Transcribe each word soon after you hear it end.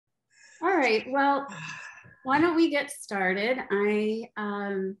right, well, why don't we get started?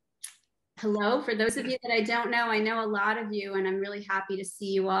 Hello, for those of you that I don't know, I know a lot of you, and I'm really happy to see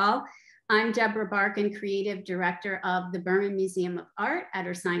you all. I'm Deborah Barkin, Creative Director of the Berman Museum of Art at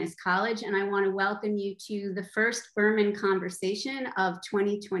Ursinus College, and I want to welcome you to the first Berman Conversation of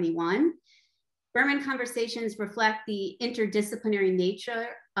 2021. Berman Conversations reflect the interdisciplinary nature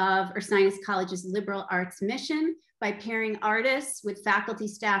of Ursinus College's liberal arts mission by pairing artists with faculty,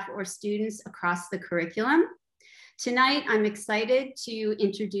 staff, or students across the curriculum. Tonight, I'm excited to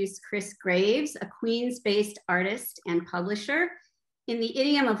introduce Kris Graves, a Queens-based artist and publisher. In the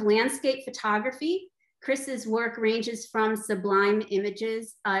idiom of landscape photography, Kris's work ranges from sublime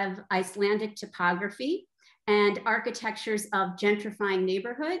images of Icelandic topography and architectures of gentrifying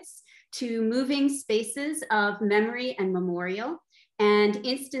neighborhoods to moving spaces of memory and memorial and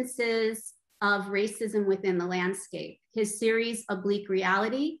instances of racism within the landscape. His series, Oblique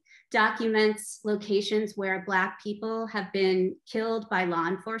Reality, documents locations where Black people have been killed by law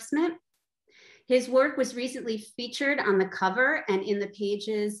enforcement. His work was recently featured on the cover and in the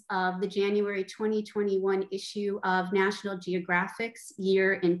pages of the January 2021 issue of National Geographic's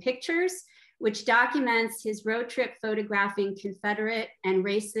Year in Pictures, which documents his road trip photographing Confederate and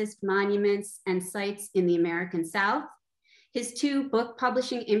racist monuments and sites in the American South. His two book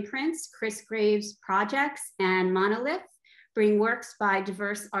publishing imprints, Kris Graves Projects and Monolith, bring works by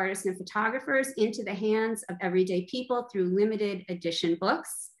diverse artists and photographers into the hands of everyday people through limited edition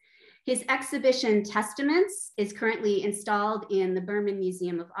books. His exhibition, Testaments, is currently installed in the Berman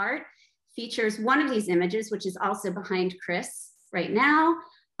Museum of Art, features one of these images, which is also behind Kris right now,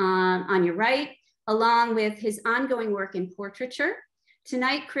 on your right, along with his ongoing work in portraiture.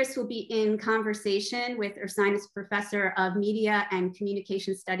 Tonight, Kris will be in conversation with Ursinus Professor of Media and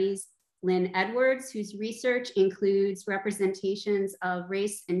Communication Studies, Lynne Edwards, whose research includes representations of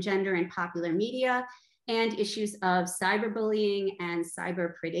race and gender in popular media and issues of cyberbullying and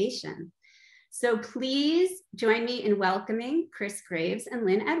cyber predation. So please join me in welcoming Kris Graves and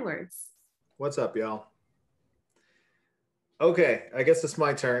Lynne Edwards. What's up, y'all? Okay, I guess it's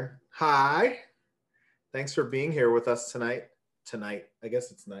my turn. Hi, thanks for being here with us tonight. I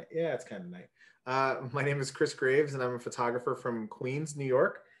guess it's night. Yeah, it's kind of night. My name is Kris Graves, and I'm a photographer from Queens, New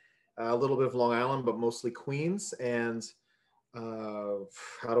York. A little bit of Long Island, but mostly Queens. And how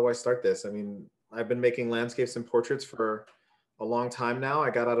do I start this? I mean, I've been making landscapes and portraits for a long time now.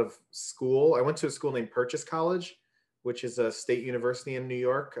 I got out of school. I went to a school named Purchase College, which is a state university in New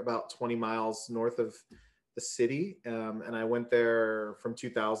York, about 20 miles north of the city. And I went there from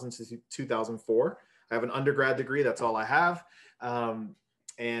 2000 to 2004. I have an undergrad degree. That's all I have.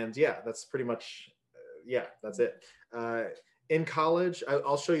 And yeah, that's pretty much, yeah, that's it. In college,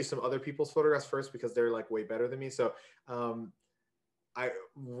 I'll show you some other people's photographs first because they're like way better than me. So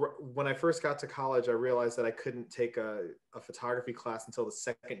when I first got to college, I realized that I couldn't take a photography class until the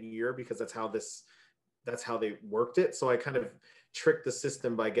second year because that's how they worked it. So I kind of tricked the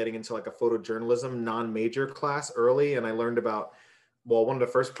system by getting into like a photojournalism non-major class early. And I learned about, well, one of the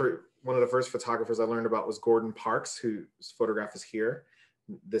first photographers I learned about was Gordon Parks, whose photograph is here.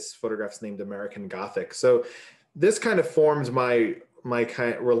 This photograph is named American Gothic. So this kind of formed my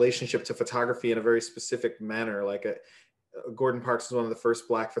kind of relationship to photography in a very specific manner. Like Gordon Parks is one of the first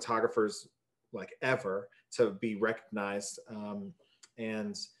Black photographers like ever to be recognized.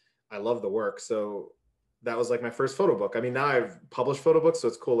 And I love the work. So that was like my first photo book. I mean, now I've published photo books, so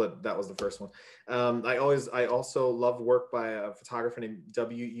it's cool that that was the first one. I also love work by a photographer named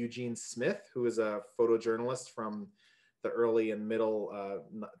W. Eugene Smith, who is a photojournalist from the early and middle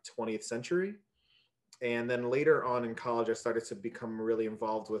 20th century. And then later on in college, I started to become really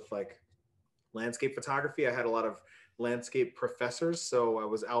involved with like landscape photography. I had a lot of landscape professors, so I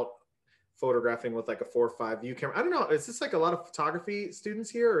was out photographing with like a 4.5 view camera. I don't know, is this like a lot of photography students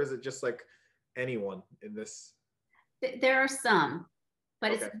here, or is it just like anyone in this? There are some,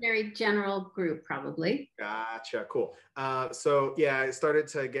 but Okay. It's a very general group probably. Gotcha, cool. So yeah, I started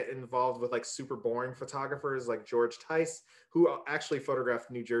to get involved with like super boring photographers like George Tice, who actually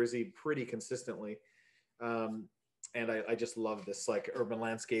photographed New Jersey pretty consistently. And I just love this like urban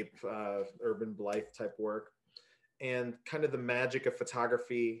landscape, urban Blythe type work. And kind of the magic of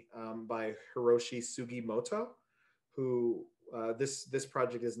photography by Hiroshi Sugimoto, who this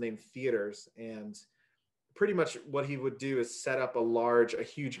project is named Theaters. And pretty much what he would do is set up a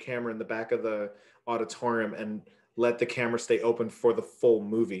huge camera in the back of the auditorium and let the camera stay open for the full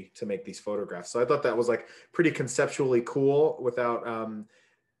movie to make these photographs. So I thought that was like pretty conceptually cool without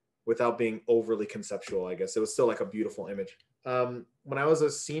being overly conceptual, I guess. It was still like a beautiful image. When I was a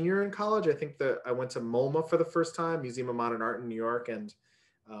senior in college, I think that I went to MoMA for the first time, Museum of Modern Art in New York. And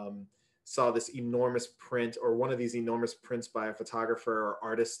saw this enormous print, or one of these enormous prints by a photographer or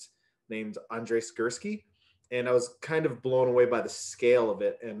artist named Andres Gursky. And I was kind of blown away by the scale of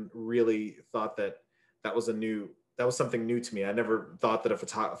it, and really thought that that was something new to me. I never thought that a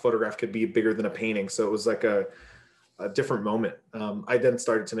photograph could be bigger than a painting. So it was like a different moment. I then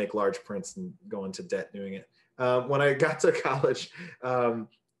started to make large prints and go into debt doing it. When I got to college,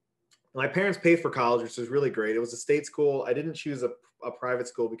 my parents paid for college, which was really great. It was a state school. I didn't choose a private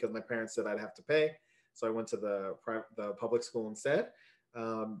school because my parents said I'd have to pay. So I went to the public school instead,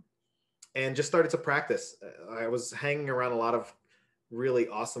 and just started to practice. I was hanging around a lot of really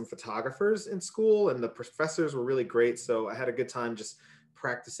awesome photographers in school, and the professors were really great. So I had a good time just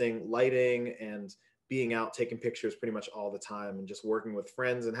practicing lighting and being out taking pictures pretty much all the time, and just working with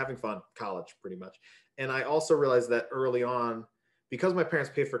friends and having fun. College pretty much. And I also realized that early on, because my parents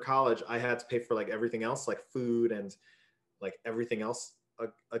paid for college, I had to pay for like everything else, like food and like everything else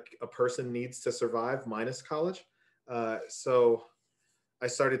a person needs to survive minus college. So I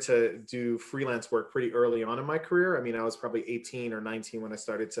started to do freelance work pretty early on in my career. I mean, I was probably 18 or 19 when I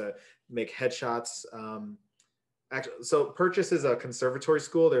started to make headshots. Actually, so Purchase is a conservatory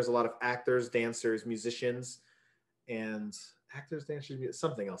school. There's a lot of actors, dancers, musicians, and actors, dancers,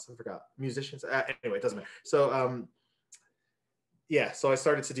 something else. I forgot. Musicians. Anyway, it doesn't matter. So yeah, so I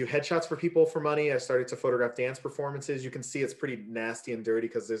started to do headshots for people for money. I started to photograph dance performances. You can see it's pretty nasty and dirty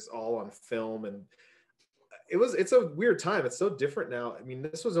because it's all on film, and it's a weird time. It's so different now. I mean,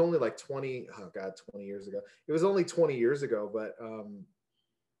 this was only like 20 years ago. It was only 20 years ago, but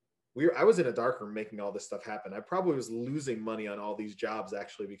I was in a dark room making all this stuff happen. I probably was losing money on all these jobs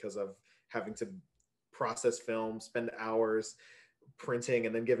actually, because of having to process film, spend hours printing,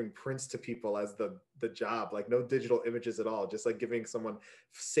 and then giving prints to people as the job. Like no digital images at all, just like giving someone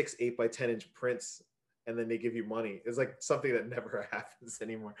 6 8x10-inch prints, and then they give you money. It's like something that never happens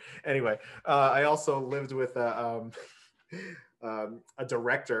anymore. Anyway, I also lived with a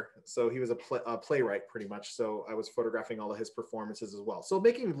director. So he was a playwright pretty much. So I was photographing all of his performances as well. So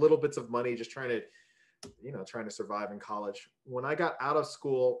making little bits of money, just trying to survive in college. When I got out of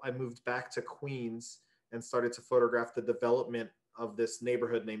school, I moved back to Queens and started to photograph the development of this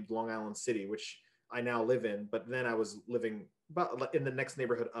neighborhood named Long Island City, which I now live in. But then I was living about in the next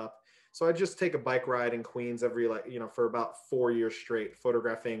neighborhood up. So I just take a bike ride in Queens for about 4 years straight,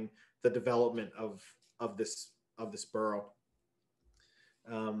 photographing the development of this borough.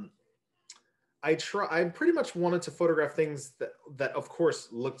 I pretty much wanted to photograph things that of course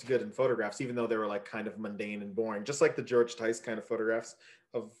looked good in photographs, even though they were like kind of mundane and boring, just like the George Tice kind of photographs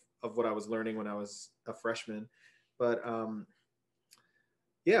of what I was learning when I was a freshman. But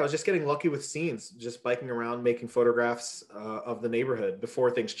yeah, I was just getting lucky with scenes, just biking around, making photographs of the neighborhood before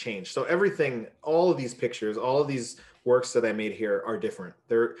things changed. So everything, all of these pictures, all of these works that I made here are different.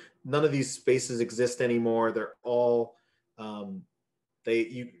 None of these spaces exist anymore. They're all, none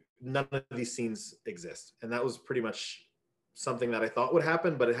of these scenes exist. And that was pretty much something that I thought would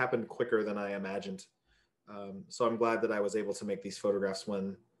happen, but it happened quicker than I imagined. So I'm glad that I was able to make these photographs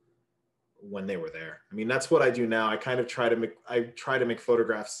when they were there. I mean, that's what I do now. I kind of try to make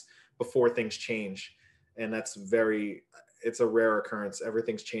photographs before things change. And it's a rare occurrence.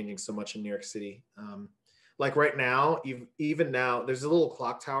 Everything's changing so much in New York City. Like right now, even now, there's a little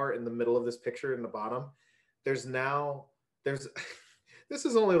clock tower in the middle of this picture in the bottom. There's this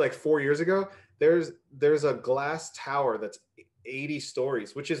is only like 4 years ago. There's a glass tower that's 80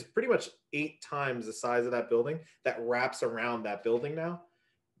 stories, which is pretty much 8 times the size of that building, that wraps around that building now.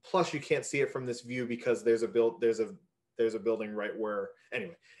 Plus you can't see it from this view because there's a building right where,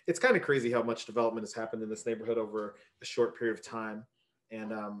 anyway, it's kind of crazy how much development has happened in this neighborhood over a short period of time.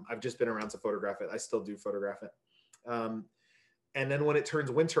 And I've just been around to photograph it. I still do photograph it. And then when it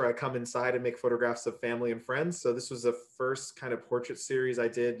turns winter, I come inside and make photographs of family and friends. So this was the first kind of portrait series I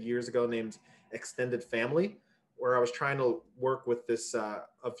did years ago named Extended Family, where I was trying to work with this a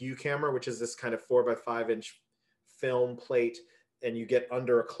view camera, which is this kind of 4x5-inch film plate, and you get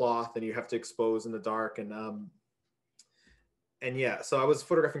under a cloth and you have to expose in the dark. And yeah, so I was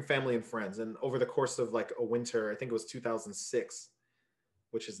photographing family and friends, and over the course of like a winter, I think it was 2006,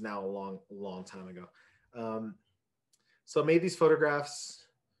 which is now a long time ago. So I made these photographs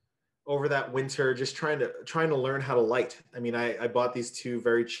over that winter, just trying to learn how to light. I mean, I bought these 2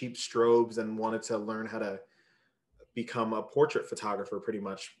 very cheap strobes and wanted to learn how to become a portrait photographer pretty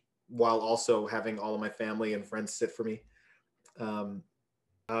much, while also having all of my family and friends sit for me.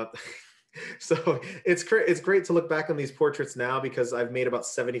 So it's great to look back on these portraits now, because I've made about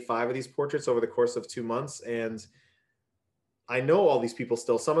 75 of these portraits over the course of 2 months, and I know all these people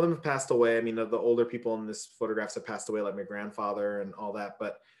still. Some of them have passed away. I mean, the older people in this photographs have passed away, like my grandfather and all that,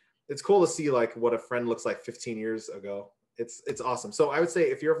 but it's cool to see like what a friend looks like 15 years ago. It's awesome. So I would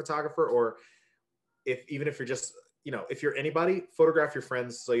say if you're a photographer, or even if you're just, if you're anybody, photograph your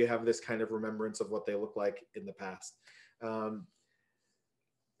friends so you have this kind of remembrance of what they look like in the past.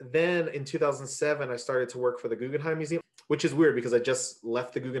 Then in 2007, I started to work for the Guggenheim Museum, which is weird because I just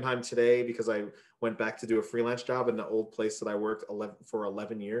left the Guggenheim today because I went back to do a freelance job in the old place that I worked for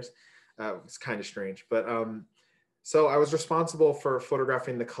 11 years. It's kind of strange, but so I was responsible for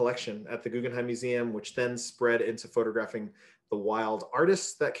photographing the collection at the Guggenheim Museum, which then spread into photographing the wild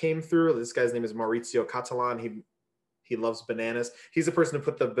artists that came through. This guy's name is Maurizio Catalan. He loves bananas. He's the person who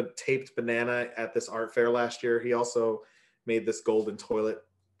put the taped banana at this art fair last year. He also made this golden toilet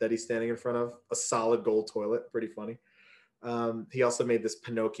that he's standing in front of, a solid gold toilet, pretty funny. He also made this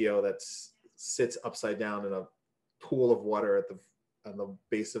Pinocchio that sits upside down in a pool of water on the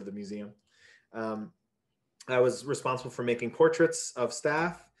base of the museum. I was responsible for making portraits of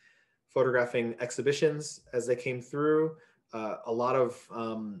staff, photographing exhibitions as they came through. A lot of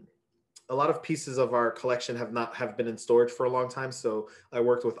pieces of our collection have been in storage for a long time. So I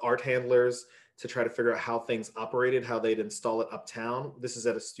worked with art handlers to try to figure out how things operated, how they'd install it uptown. This is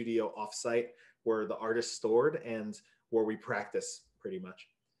at a studio offsite where the artist stored and where we practice pretty much.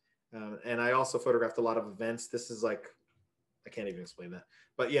 And I also photographed a lot of events. This is like, I can't even explain that.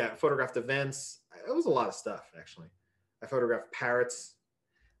 But yeah, photographed events. It was a lot of stuff, actually. I photographed parrots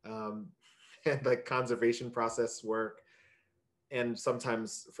and like conservation process work. And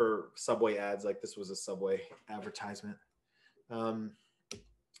sometimes for Subway ads, like this was a Subway advertisement.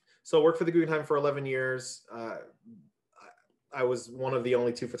 So I worked for the Guggenheim for 11 years. I was one of the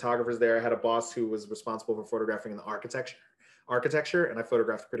only 2 photographers there. I had a boss who was responsible for photographing the architecture, and I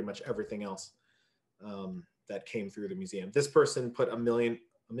photographed pretty much everything else that came through the museum. This person put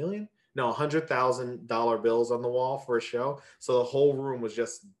 $100,000 bills on the wall for a show. So the whole room was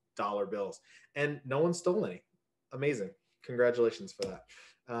just dollar bills, and no one stole any. Amazing. Congratulations for that.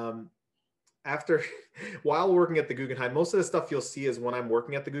 While working at the Guggenheim, most of the stuff you'll see is when I'm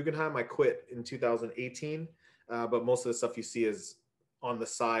working at the Guggenheim. I quit in 2018, but most of the stuff you see is on the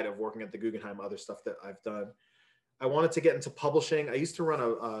side of working at the Guggenheim, other stuff that I've done. I wanted to get into publishing. I used to run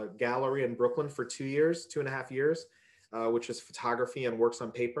a gallery in Brooklyn for 2.5 years, which was photography and works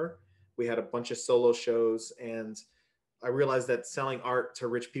on paper. We had a bunch of solo shows, and I realized that selling art to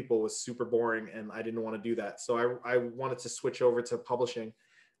rich people was super boring, and I didn't want to do that. So I wanted to switch over to publishing.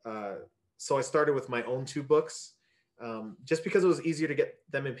 So I started with my own 2 books, just because it was easier to get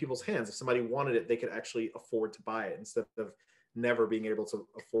them in people's hands. If somebody wanted it, they could actually afford to buy it instead of never being able to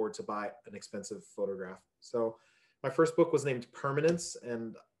afford to buy an expensive photograph. So my first book was named Permanence,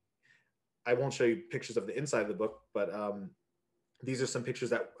 and I won't show you pictures of the inside of the book, but these are some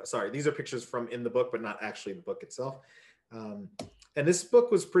pictures these are pictures from in the book, but not actually the book itself. And this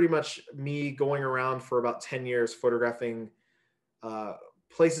book was pretty much me going around for about 10 years photographing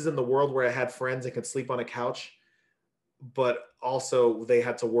places in the world where I had friends and could sleep on a couch, but also they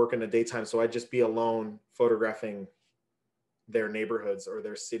had to work in the daytime. So I'd just be alone photographing their neighborhoods or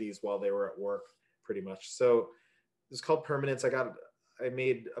their cities while they were at work, pretty much. So it's called Permanence. I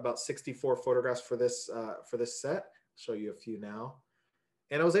made about 64 photographs for this set. I'll show you a few now.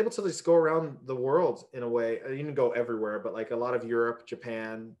 And I was able to just go around the world in a way. I didn't go everywhere, but like a lot of Europe,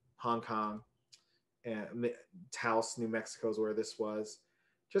 Japan, Hong Kong, and Taos, New Mexico is where this was.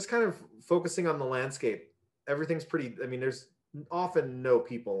 Just kind of focusing on the landscape. Everything's pretty, there's often no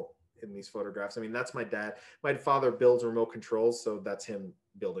people in these photographs. That's my dad. My father builds remote controls, so that's him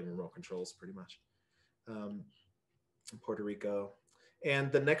building remote controls pretty much. In Puerto Rico.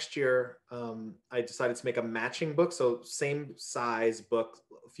 And the next year, I decided to make a matching book. So same size book,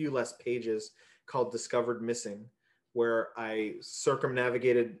 a few less pages, called Discovered Missing, where I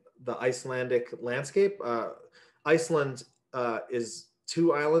circumnavigated the Icelandic landscape. Iceland is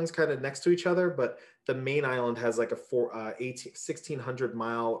 2 islands kind of next to each other, but the main island has like a 1,600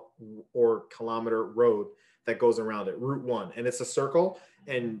 mile or kilometer road that goes around it, Route 1, and it's a circle.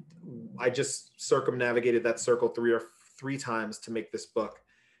 And I just circumnavigated that circle 3 times to make this book.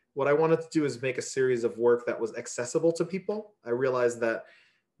 What I wanted to do is make a series of work that was accessible to people. I realized that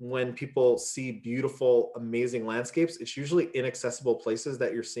when people see beautiful, amazing landscapes, it's usually inaccessible places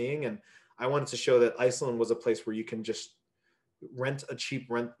that you're seeing. And I wanted to show that Iceland was a place where you can just rent a cheap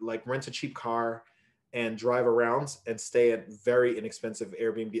car and drive around and stay at very inexpensive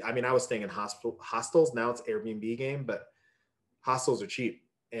Airbnb. I was staying in hostels. Now it's Airbnb game, but hostels are cheap.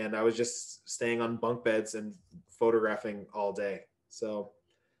 And I was just staying on bunk beds and photographing all day. So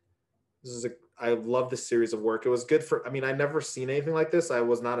I love this series of work. It was good for, I never seen anything like this. I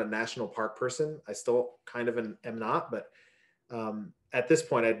was not a national park person. I still kind of am not, but at this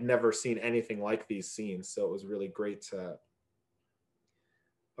point, I'd never seen anything like these scenes. So it was really great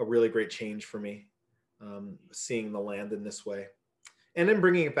a really great change for me, seeing the land in this way. And then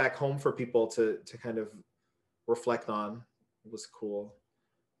bringing it back home for people to kind of reflect on was cool.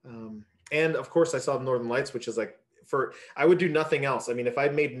 And of course I saw the Northern Lights, which is like, I would do nothing else. I mean, if I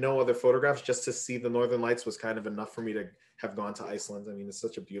made no other photographs, just to see the Northern Lights was kind of enough for me to have gone to Iceland. I mean, it's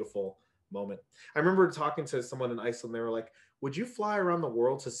such a beautiful moment. I remember talking to someone in Iceland, they were like, would you fly around the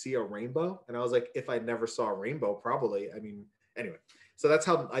world to see a rainbow? And I was like, if I never saw a rainbow, probably. I mean, anyway, so that's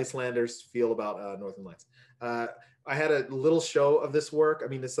how Icelanders feel about Northern Lights. I had a little show of this work. I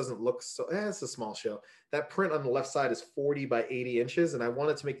mean, this doesn't look so, it's a small show. That print on the left side is 40 by 80 inches. And I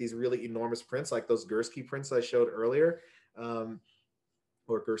wanted to make these really enormous prints, like those Gursky prints I showed earlier, or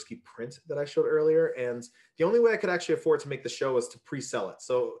Gursky print that I showed earlier. And the only way I could actually afford to make the show was to pre-sell it.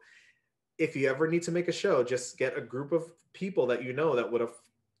 So if you ever need to make a show, just get a group of people that you know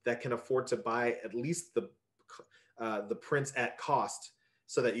that can afford to buy at least the prints at cost,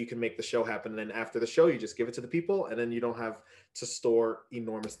 so that you can make the show happen. And then after the show, you just give it to the people, and then you don't have to store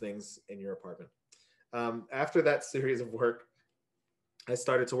enormous things in your apartment. After that series of work, I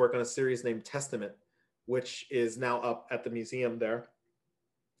started to work on a series named Testament, which is now up at the museum there.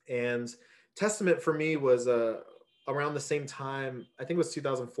 And Testament for me was around the same time, I think it was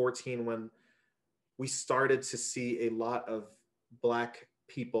 2014, when we started to see a lot of Black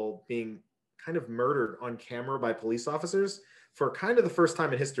people being kind of murdered on camera by police officers for kind of the first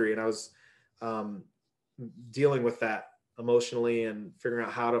time in history. And I was dealing with that emotionally and figuring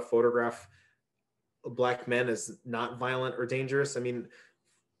out how to photograph Black men as not violent or dangerous. I mean,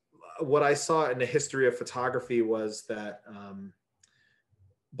 what I saw in the history of photography was that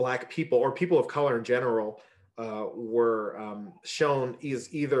Black people, or people of color in general, were shown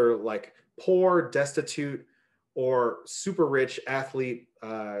as either like poor, destitute, or super rich athlete,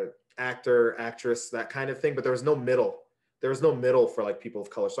 actor, actress, that kind of thing. But there was no middle. There was no middle for like people of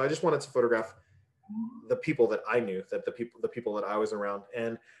color. So I just wanted to photograph the people that I knew, that the people that I was around.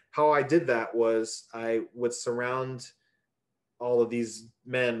 And how I did that was I would surround all of these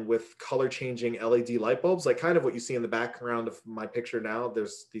men with color changing LED light bulbs, like kind of what you see in the background of my picture now.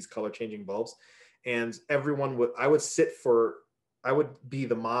 There's these color changing bulbs, and I would be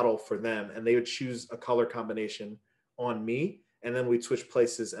the model for them, and they would choose a color combination on me, and then we'd switch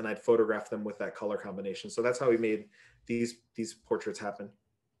places and I'd photograph them with that color combination. So that's how we made these portraits happen.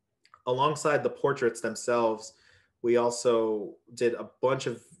 Alongside the portraits themselves, we also did a bunch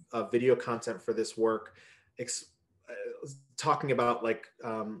of video content for this work, talking about like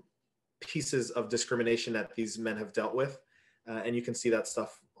pieces of discrimination that these men have dealt with. And you can see that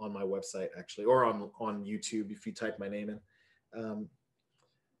stuff on my website, actually, or on YouTube if you type my name in.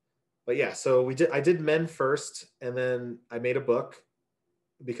 But yeah, so I did men first, and then I made a book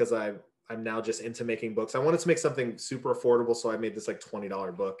because I'm now just into making books. I wanted to make something super affordable, so I made this like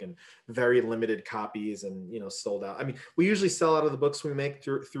 $20 book and very limited copies, and sold out. I mean, we usually sell out of the books we make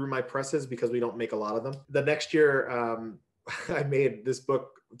through my presses because we don't make a lot of them. The next year, I made this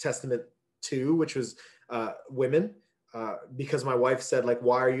book, Testament 2, which was women, because my wife said, like,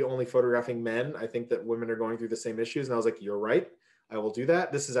 why are you only photographing men? I think that women are going through the same issues. And I was like, you're right. I will do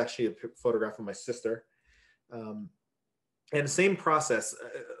that. This is actually a photograph of my sister. And same process.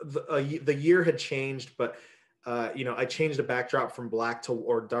 The year had changed, but I changed the backdrop from black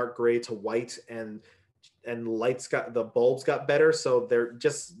or dark gray to white, and the bulbs got better. So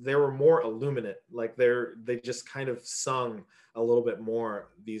they were more illuminate. Like they just kind of sung a little bit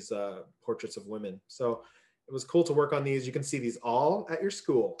more, these portraits of women. So it was cool to work on these. You can see these all at your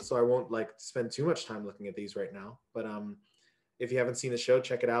school. So I won't like spend too much time looking at these right now, but if you haven't seen the show,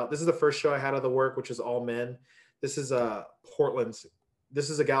 check it out. This is the first show I had of the work, which is all men. This is Portland.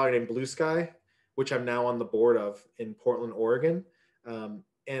 This is a gallery named Blue Sky, which I'm now on the board of in Portland, Oregon.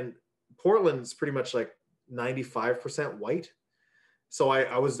 And Portland's pretty much like 95% white. So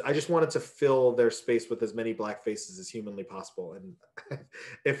I just wanted to fill their space with as many Black faces as humanly possible. And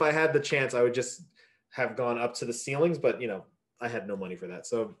if I had the chance, I would just have gone up to the ceilings, but I had no money for that.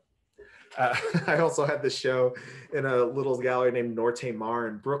 So I also had this show in a little gallery named Norte Mar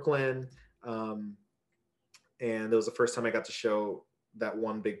in Brooklyn. And it was the first time I got to show that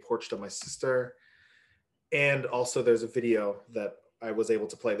one big portrait of my sister. And also there's a video that I was able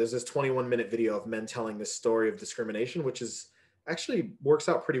to play. There's this 21-minute video of men telling this story of discrimination, which is actually works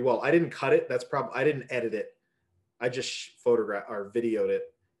out pretty well. I didn't cut it. I didn't edit it. I just photographed or videoed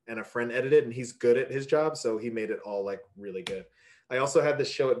it, and a friend edited, and he's good at his job. So he made it all like really good. I also had this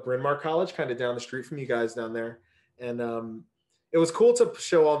show at Bryn Mawr College, kind of down the street from you guys down there. And it was cool to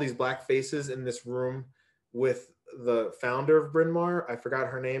show all these Black faces in this room with the founder of Bryn Mawr, I forgot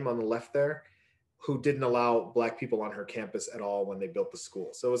her name on the left there, who didn't allow Black people on her campus at all when they built the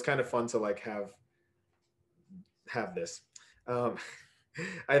school. So it was kind of fun to like have this. Um,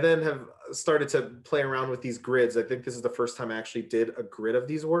 I then have started to play around with these grids. I think this is the first time I actually did a grid of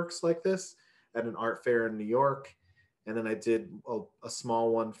these works like this at an art fair in New York. And then I did a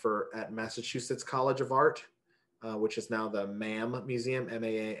small one at Massachusetts College of Art, which is now the MAM Museum,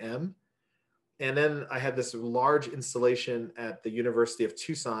 MAAM. And then I had this large installation at the University of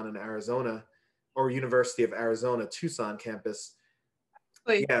Tucson in Arizona, or University of Arizona, Tucson campus.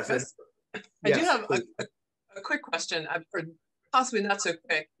 Wait, yes. Kris, I do have a quick question, or possibly not so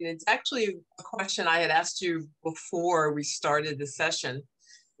quick. It's actually a question I had asked you before we started the session.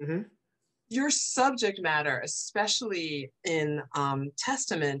 Mm-hmm. Your subject matter, especially in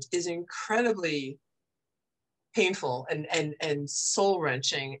Testament, is incredibly painful and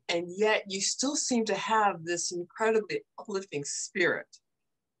soul-wrenching, and yet you still seem to have this incredibly uplifting spirit.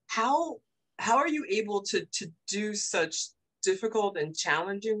 How are you able to do such difficult and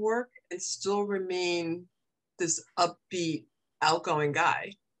challenging work and still remain this upbeat, outgoing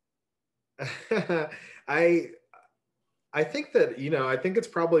guy? I think that, I think it's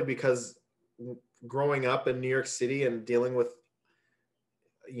probably because growing up in New York City and dealing with,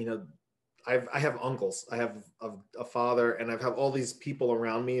 I have uncles, I have a father, and I have all these people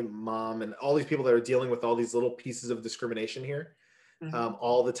around me, mom, and all these people that are dealing with all these little pieces of discrimination here,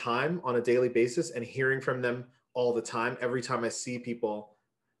 all the time on a daily basis, and hearing from them all the time. Every time I see people,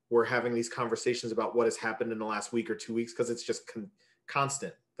 we're having these conversations about what has happened in the last week or 2 weeks, because it's just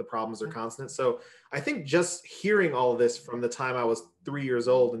constant. The problems are constant. So I think just hearing all of this from the time I was 3 years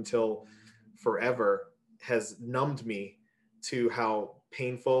old until forever has numbed me to how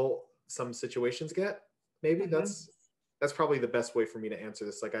painful some situations get. Maybe that's probably the best way for me to answer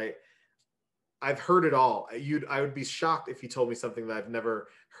this. Like I've heard it all. I would be shocked if you told me something that I've never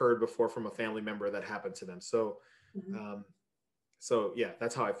heard before from a family member that happened to them. So, so yeah,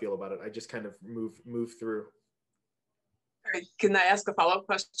 that's how I feel about it. I just kind of move through. All right, can I ask a follow-up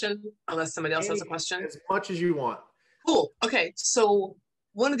question? Unless somebody else has a question. As much as you want. Cool. Okay. So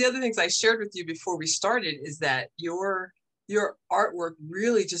one of the other things I shared with you before we started is that your artwork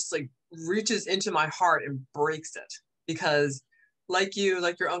really just like reaches into my heart and breaks it, because like you,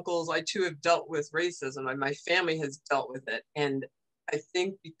 like your uncles, I too have dealt with racism, and my family has dealt with it. And I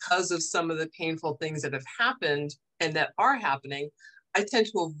think because of some of the painful things that have happened and that are happening, I tend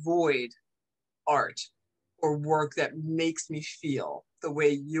to avoid art or work that makes me feel the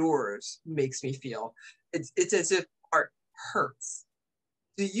way yours makes me feel. It's as if art hurts.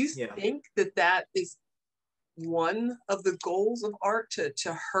 Do you think that is one of the goals of art,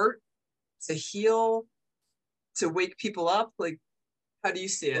 to hurt, to heal, to wake people up? Like, how do you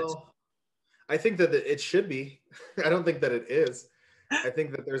see it? Well, I think that it should be. I don't think that it is. I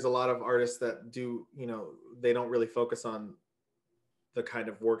think that there's a lot of artists that do, they don't really focus on the kind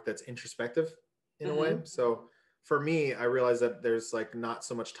of work that's introspective in a way. So for me, I realize that there's like not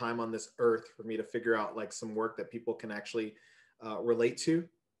so much time on this earth for me to figure out like some work that people can actually relate to.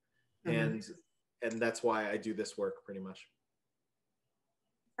 And that's why I do this work pretty much.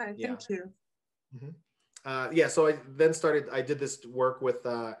 Okay, thank you. So I did this work with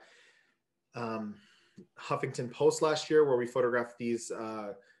Huffington Post last year, where we photographed these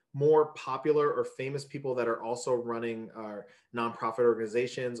more popular or famous people that are also running nonprofit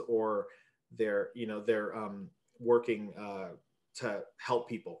organizations, or they're working to help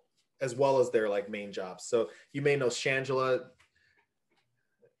people as well as their like main jobs. So you may know Shangela.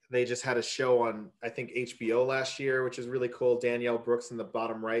 They just had a show on, I think, HBO last year, which is really cool. Danielle Brooks in the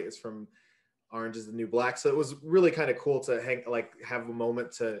bottom right is from Orange is the New Black. So it was really kind of cool to have a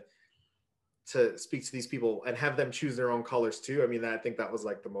moment to speak to these people and have them choose their own colors too. I mean, I think that was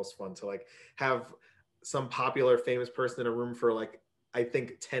like the most fun, to like have some popular famous person in a room for like, I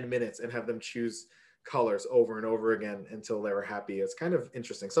think 10 minutes and have them choose colors over and over again until they were happy. It's kind of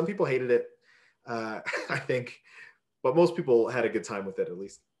interesting. Some people hated it, I think, but most people had a good time with it, at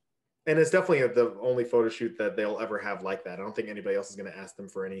least. And it's definitely the only photo shoot that they'll ever have like that. I don't think anybody else is going to ask them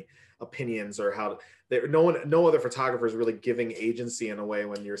for any opinions or how no other photographer is really giving agency in a way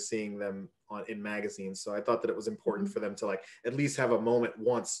when you're seeing them in magazines. So I thought that it was important for them to like at least have a moment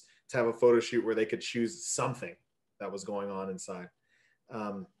once to have a photo shoot where they could choose something that was going on inside.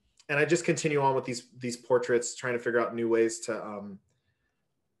 And I just continue on with these portraits, trying to figure out new ways to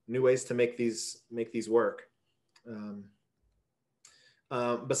make these work.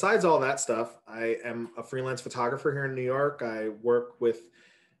 Besides all that stuff, I am a freelance photographer here in New York. I work with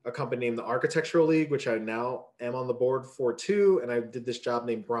a company named the Architectural League, which I now am on the board for too. And I did this job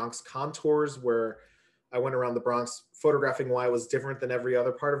named Bronx Contours, where I went around the Bronx photographing why it was different than every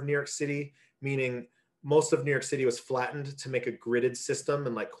other part of New York City, meaning most of New York City was flattened to make a gridded system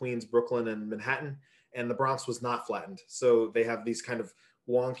in like Queens, Brooklyn, and Manhattan. And the Bronx was not flattened. So they have these kind of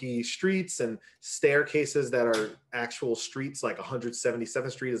wonky streets and staircases that are actual streets, like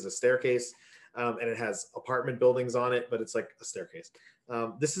 177th Street is a staircase. And it has apartment buildings on it, but it's like a staircase.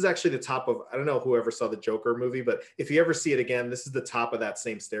 This is actually the top of, I don't know whoever saw the Joker movie, but if you ever see it again, this is the top of that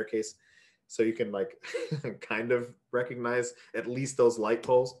same staircase. So you can like kind of recognize at least those light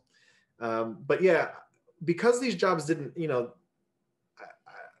poles. But yeah, because these jobs didn't, you know,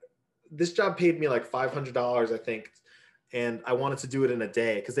 this job paid me like $500, I think. And I wanted to do it in a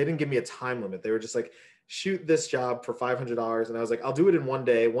day because they didn't give me a time limit. They were just like, shoot this job for $500. And I was like, I'll do it in one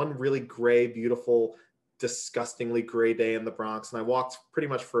day, one really gray, beautiful, disgustingly gray day in the Bronx. And I walked pretty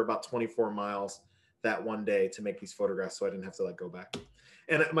much for about 24 miles that one day to make these photographs. So I didn't have to like go back.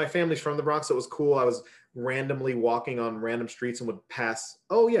 And my family's from the Bronx, so it was cool. I was randomly walking on random streets and would pass,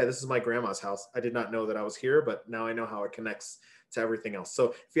 oh yeah, this is my grandma's house. I did not know that I was here, but now I know how it connects to everything else.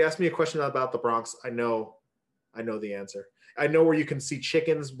 So if you ask me a question about the Bronx, I know the answer. I know where you can see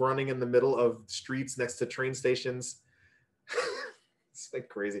chickens running in the middle of streets next to train stations. It's like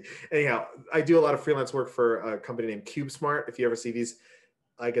crazy. Anyhow, I do a lot of freelance work for a company named CubeSmart. If you ever see these,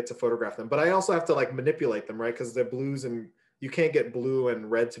 I get to photograph them, but I also have to like manipulate them, right? Because they're blues and you can't get blue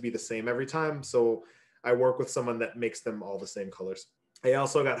and red to be the same every time. So I work with someone that makes them all the same colors. I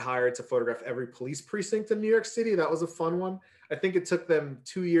also got hired to photograph every police precinct in New York City. That was a fun one. I think it took them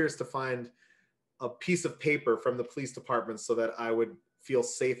 2 years to find a piece of paper from the police department so that I would feel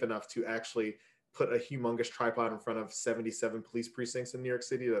safe enough to actually put a humongous tripod in front of 77 police precincts in New York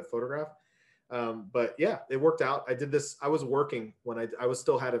City to photograph. But yeah, it worked out. I did this. I was working when I was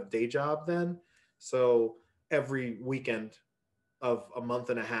still had a day job then. So every weekend of a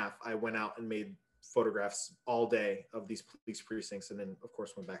month and a half, I went out and made photographs all day of these police precincts. And then of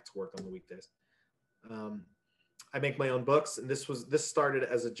course went back to work on the weekdays. I make my own books, and this started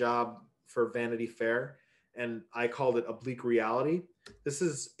as a job for Vanity Fair, and I called it Oblique Reality. This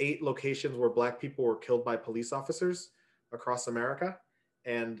is 8 locations where Black people were killed by police officers across America.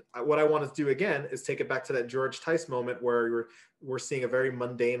 And what I want to do again is take it back to that George Tice moment where we're seeing a very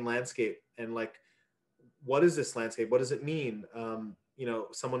mundane landscape and like, what is this landscape? What does it mean? You know,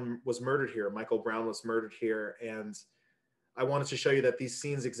 someone was murdered here. Michael Brown was murdered here. And I wanted to show you that these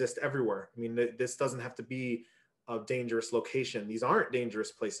scenes exist everywhere. I mean, this doesn't have to be a dangerous location. These aren't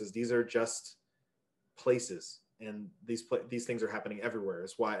dangerous places. These are just places. And these things are happening everywhere.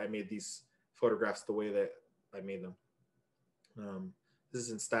 Is why I made these photographs the way that I made them. This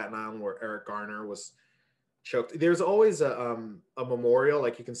is in Staten Island where Eric Garner was choked. There's always a memorial.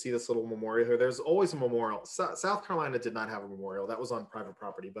 Like you can see this little memorial here. There's always a memorial. South Carolina did not have a memorial. That was on private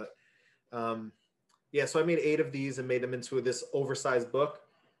property. But yeah, so I made 8 of these and made them into this oversized book.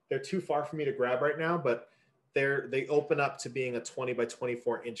 They're too far for me to grab right now, but they open up to being a 20 by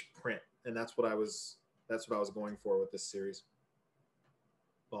 24 inch print. And that's what I was going for with this series.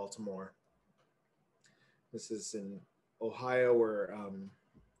 Baltimore. This is in Ohio where,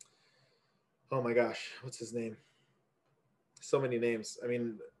 oh my gosh, what's his name? So many names. I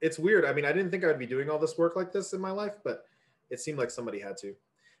mean, it's weird. I mean, I didn't think I'd be doing all this work like this in my life, but it seemed like somebody had to.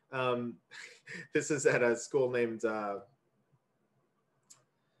 This is at a school named, what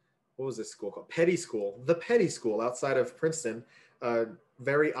was this school called? Petty School. The Petty School outside of Princeton.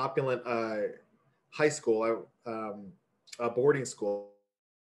 Very opulent high school, a boarding school.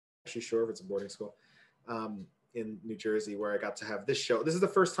 I'm actually sure if it's a boarding school. In New Jersey, where I got to have this show. This is the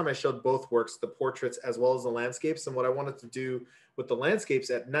first time I showed both works, the portraits as well as the landscapes. And what I wanted to do with the landscapes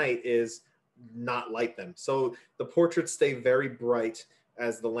at night is not light them. So the portraits stay very bright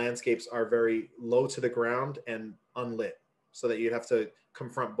as the landscapes are very low to the ground and unlit, so that you'd have to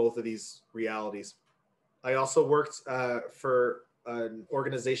confront both of these realities. I also worked for an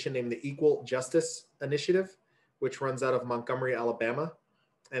organization named the Equal Justice Initiative, which runs out of Montgomery, Alabama.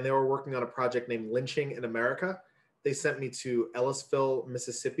 And they were working on a project named Lynching in America. They sent me to Ellisville,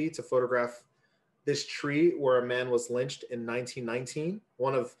 Mississippi to photograph this tree where a man was lynched in 1919,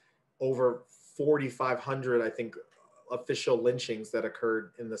 one of over 4,500, I think, official lynchings that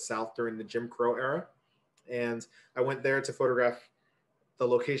occurred in the South during the Jim Crow era. And I went there to photograph the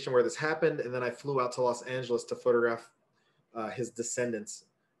location where this happened. And then I flew out to Los Angeles to photograph his descendants.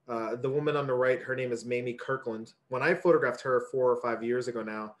 The woman on the right, her name is Mamie Kirkland. When I photographed her 4 or 5 years ago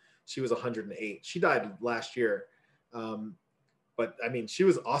now, she was 108. She died last year. But I mean, she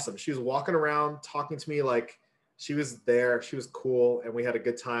was awesome. She was walking around talking to me like she was there. She was cool. And we had a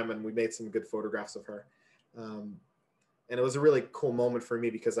good time and we made some good photographs of her. And it was a really cool moment for me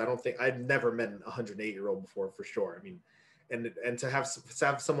because I'd never met an 108-year-old before, for sure. I mean, and to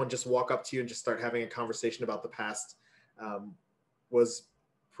have someone just walk up to you and just start having a conversation about the past was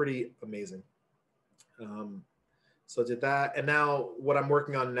pretty amazing. So I did that. And now what I'm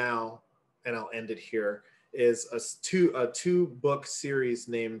working on now, and I'll end it here, is a two-book series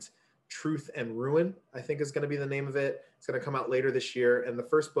named Truth and Ruin, I think is going to be the name of it. It's going to come out later this year. And the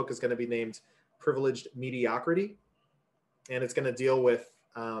first book is going to be named Privileged Mediocrity. And it's going to deal with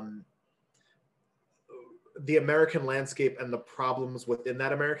the American landscape and the problems within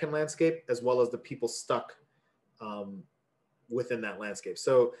that American landscape, as well as the people stuck within that landscape.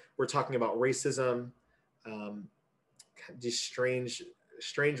 So we're talking about racism, just strange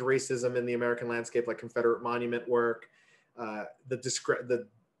racism in the American landscape, like Confederate monument work, the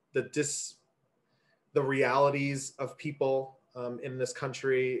realities of people in this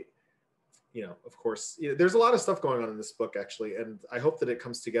country. You know, of course, there's a lot of stuff going on in this book, actually, and I hope that it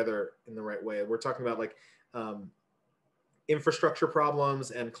comes together in the right way. We're talking about like infrastructure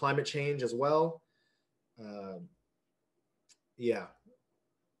problems and climate change as well. Yeah,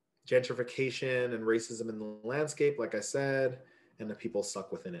 gentrification and racism in the landscape, like I said, and the people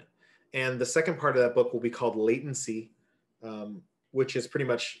stuck within it. And the second part of that book will be called Latency, which is pretty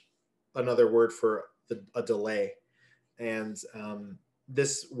much another word for a delay. And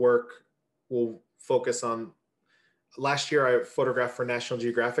this work will focus on, last year I photographed for National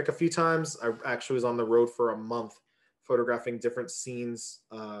Geographic a few times. I actually was on the road for a month photographing different scenes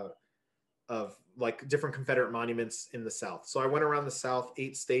of like different Confederate monuments in the South. So I went around the South,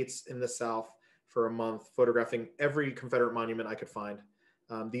 8 states in the South for a month, photographing every Confederate monument I could find.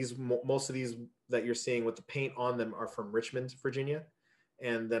 Most of these that you're seeing with the paint on them are from Richmond, Virginia.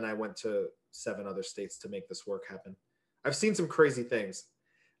 And then I went to 7 other states to make this work happen. I've seen some crazy things.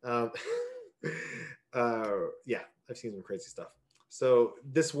 Yeah, I've seen some crazy stuff. So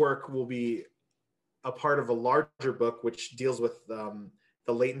this work will be a part of a larger book, which deals with the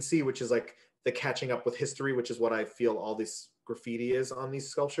latency, which is like the catching up with history, which is what I feel all this graffiti is on these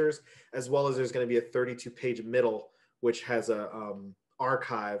sculptures, as well as there's going to be a 32-page middle, which has a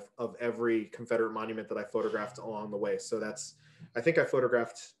archive of every Confederate monument that I photographed along the way. So that's, I think I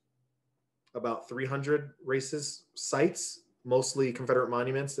photographed about 300 racist sites, mostly Confederate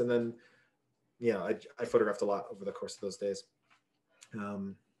monuments. And then, yeah, I photographed a lot over the course of those days.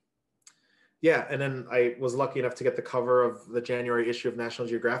 Yeah, and then I was lucky enough to get the cover of the January issue of National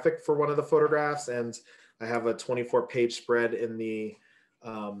Geographic for one of the photographs, and I have a 24-page spread in the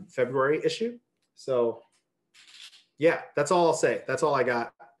February issue. So yeah, that's all I'll say. That's all I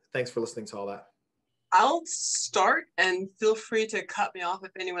got. Thanks for listening to all that. I'll start, and feel free to cut me off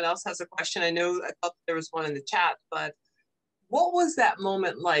if anyone else has a question. I thought there was one in the chat, but what was that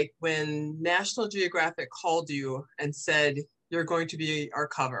moment like when National Geographic called you and said, you're going to be our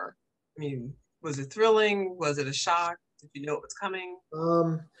cover? I mean, was it thrilling? Was it a shock? Did you know it was coming?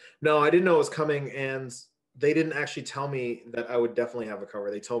 No, I didn't know it was coming, and they didn't actually tell me that I would definitely have a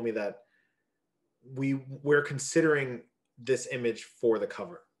cover. They told me that we're considering this image for the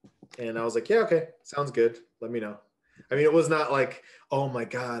cover. And I was like, yeah, okay, sounds good. Let me know. I mean, it was not like, oh my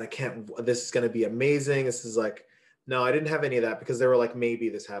God, this is going to be amazing. This is like, no, I didn't have any of that, because they were like, maybe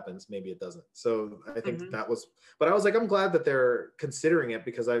this happens, maybe it doesn't. So I think that was, but I was like, I'm glad that they're considering it,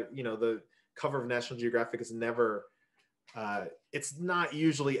 because the cover of National Geographic is never, it's not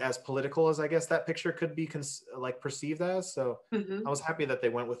usually as political as I guess that picture could be perceived as. So I was happy that they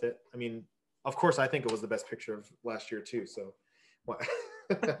went with it. I mean, of course, I think it was the best picture of last year too. So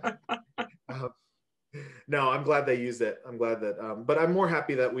no, I'm glad they used it. I'm glad that, but I'm more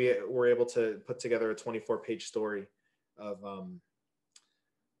happy that we were able to put together a 24-page story of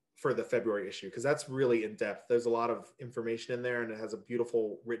for the February issue, because that's really in depth. There's a lot of information in there, and it has a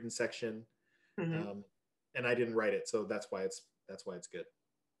beautiful written section. And I didn't write it, so that's why it's good.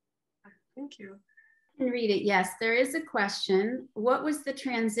 Thank you. I can read it. Yes, there is a question. What was the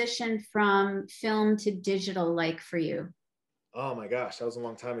transition from film to digital like for you? Oh my gosh, that was a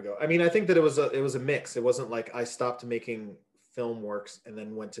long time ago. I mean, I think that it was a mix. It wasn't like I stopped making film works and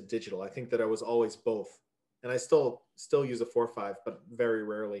then went to digital. I think that I was always both, and I still use a 4.5, but very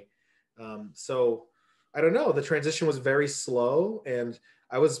rarely. So I don't know. The transition was very slow, and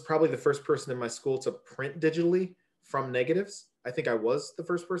I was probably the first person in my school to print digitally from negatives. I think I was the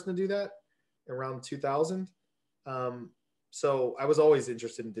first person to do that around 2000. So I was always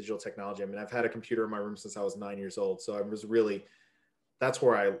interested in digital technology. I mean, I've had a computer in my room since I was 9 years old. So I was really, that's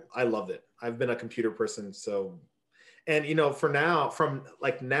where I loved it. I've been a computer person. So, and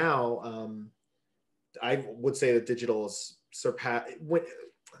I would say that digital is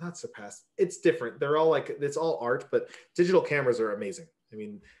not surpassed. It's different. They're all like, it's all art, but digital cameras are amazing. I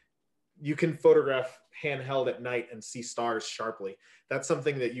mean, you can photograph handheld at night and see stars sharply. That's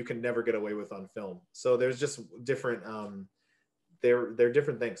something that you can never get away with on film. So there's just different, they're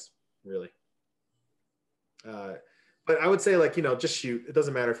different things, really. But I would say, like, you know, just shoot. It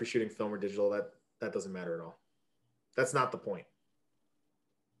doesn't matter if you're shooting film or digital. That doesn't matter at all. That's not the point.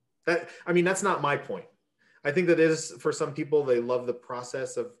 I mean, that's not my point. I think that is for some people, they love the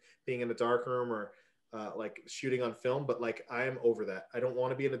process of being in a dark room or like shooting on film, but like I am over that. I don't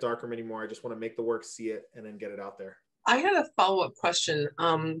want to be in a dark room anymore. I just want to make the work, see it, and then get it out there. I had a follow-up question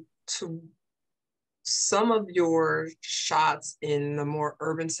to some of your shots in the more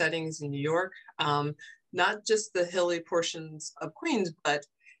urban settings in New York, not just the hilly portions of Queens, but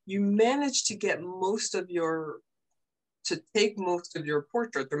you managed to get take most of your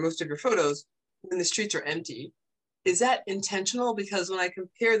portraits or most of your photos when the streets are empty. Is that intentional? Because when I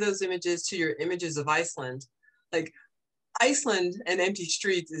compare those images to your images of Iceland, like Iceland and empty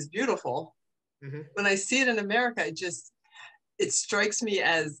streets is beautiful. Mm-hmm. When I see it in America, it strikes me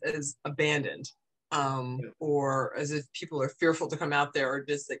as abandoned, or as if people are fearful to come out there, or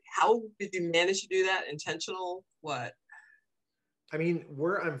just like, how did you manage to do that? Intentional? What? I mean,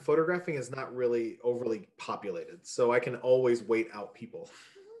 where I'm photographing is not really overly populated, so I can always wait out people.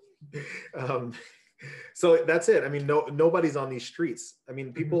 So that's it. I mean, nobody's on these streets. I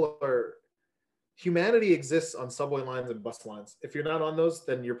mean, humanity exists on subway lines and bus lines. If you're not on those,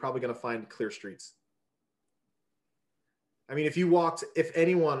 then you're probably going to find clear streets. I mean, if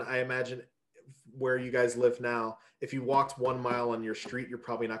anyone, I imagine where you guys live now, if you walked 1 mile on your street, you're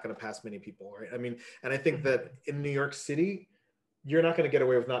probably not going to pass many people, right? I mean, and I think that in New York City, you're not going to get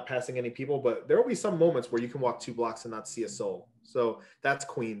away with not passing any people, but there will be some moments where you can walk 2 blocks and not see a soul. So that's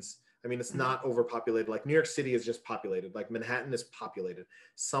Queens. I mean, it's not overpopulated. Like New York City is just populated. Like Manhattan is populated.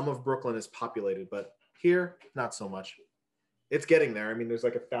 Some of Brooklyn is populated, but here, not so much. It's getting there. I mean, there's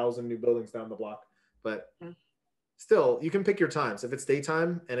like 1,000 new buildings down the block, but still, you can pick your times. If it's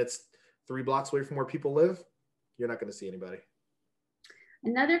daytime and it's 3 blocks away from where people live, you're not going to see anybody.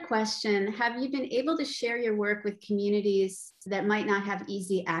 Another question, have you been able to share your work with communities that might not have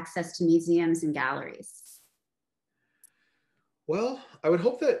easy access to museums and galleries? Well, I would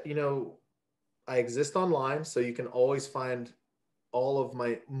hope that, you know, I exist online, so you can always find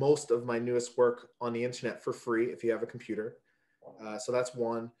most of my newest work on the internet for free if you have a computer. So that's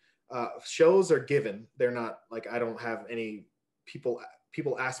one. Shows are given. They're not like, I don't have any people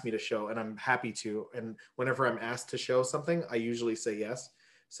ask me to show, and I'm happy to. And whenever I'm asked to show something, I usually say yes.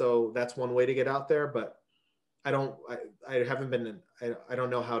 So that's one way to get out there, but I don't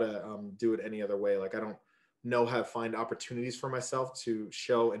know how to do it any other way. Like I don't know how to find opportunities for myself to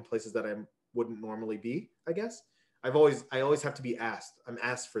show in places that I wouldn't normally be, I guess. I always have to be asked. I'm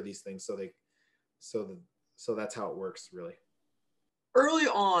asked for these things. So that's how it works, really. Early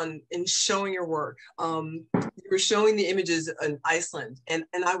on in showing your work, you were showing the images in Iceland, and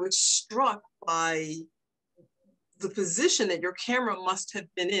I was struck by the position that your camera must have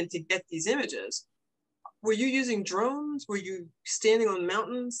been in to get these images. Were you using drones? Were you standing on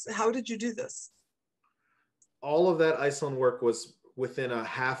mountains? How did you do this? All of that Iceland work was within a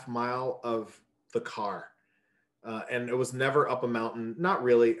half mile of the car. And it was never up a mountain. Not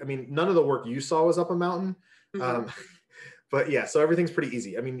really. I mean, none of the work you saw was up a mountain. Mm-hmm. But yeah, so everything's pretty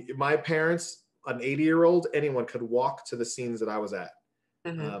easy. I mean, my parents, an 80-year-old, anyone could walk to the scenes that I was at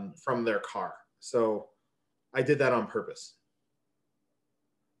from their car. So I did that on purpose.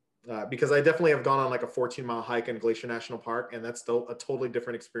 Because I definitely have gone on like a 14-mile hike in Glacier National Park, and that's still a totally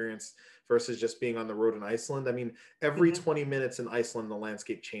different experience versus just being on the road in Iceland. I mean, every 20 minutes in Iceland, the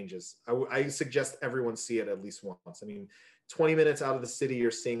landscape changes. I suggest everyone see it at least once. I mean, 20 minutes out of the city,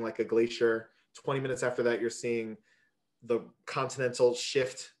 you're seeing like a glacier. 20 minutes after that, you're seeing the continental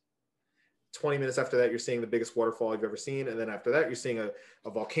shift. 20 minutes after that, you're seeing the biggest waterfall you've ever seen. And then after that, you're seeing a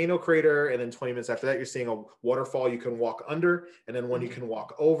volcano crater. And then 20 minutes after that, you're seeing a waterfall you can walk under. And then one you can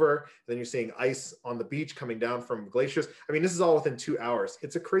walk over. And then you're seeing ice on the beach coming down from glaciers. I mean, this is all within 2 hours.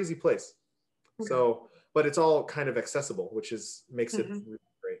 It's a crazy place. So, but it's all kind of accessible, which makes it really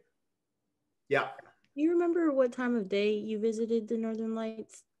great. Yeah. Do you remember what time of day you visited the Northern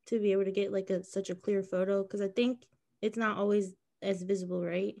Lights to be able to get like such a clear photo? Because I think it's not always as visible,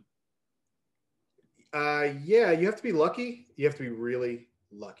 right? Yeah, you have to be lucky. You have to be really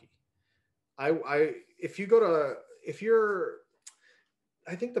lucky. I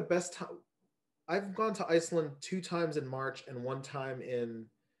think the best time, I've gone to Iceland 2 times in March and 1 time in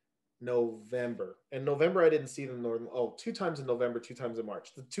November. In November, I didn't see the 2 times in November, 2 times in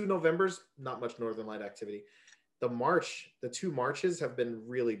March. The 2 Novembers, not much Northern Light activity. the two marches have been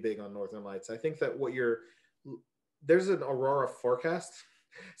really big on Northern Lights. I think that there's an aurora forecast.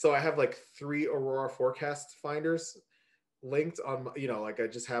 So I have like 3 aurora forecast finders linked on, like I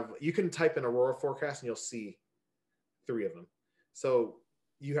just have, you can type in aurora forecast and you'll see 3 of them. So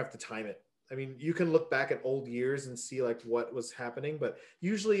you have to time it. I mean, you can look back at old years and see like what was happening, but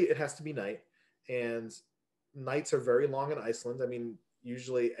usually it has to be night, and nights are very long in Iceland. I mean,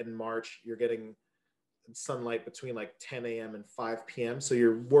 usually in March, you're getting sunlight between like 10 a.m. and 5 p.m. So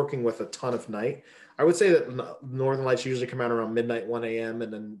you're working with a ton of night. I would say that Northern Lights usually come out around midnight, 1 a.m.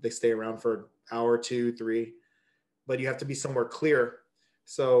 and then they stay around for an hour, 2, 3, but you have to be somewhere clear.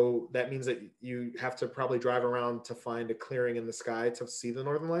 So that means that you have to probably drive around to find a clearing in the sky to see the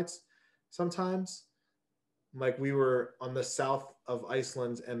Northern Lights sometimes. Like we were on the south of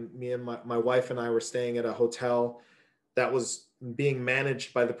Iceland, and me and my wife and I were staying at a hotel that was being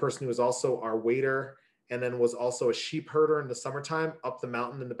managed by the person who was also our waiter, and then was also a sheep herder in the summertime up the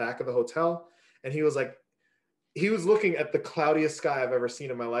mountain in the back of the hotel. And he was looking at the cloudiest sky I've ever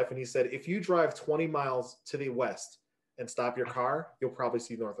seen in my life. And he said, if you drive 20 miles to the west and stop your car, you'll probably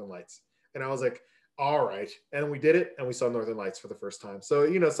see Northern Lights. And I was like, all right. And we did it, and we saw Northern Lights for the first time.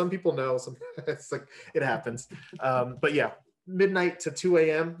 So, some people know, it's like, it happens. But yeah, midnight to 2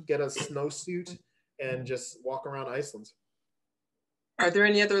 a.m., get a snowsuit and just walk around Iceland. Are there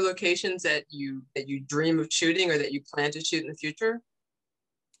any other locations that you dream of shooting or that you plan to shoot in the future?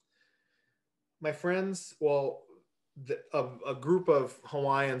 My friends, well, a group of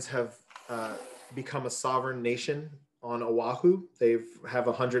Hawaiians have become a sovereign nation on Oahu. They have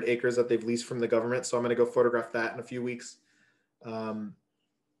 100 acres that they've leased from the government. So I'm going to go photograph that in a few weeks, and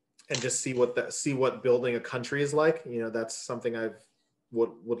just see what building a country is like. That's something I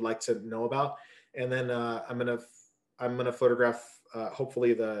would like to know about. And then I'm gonna photograph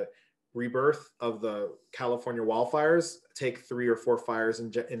hopefully the rebirth of the California wildfires. Take 3 or 4 fires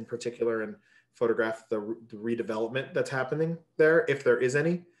in particular, and photograph the redevelopment that's happening there, if there is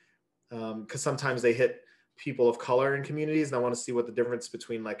any, because sometimes they hit people of color in communities, and I want to see what the difference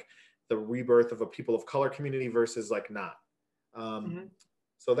between like the rebirth of a people of color community versus like not.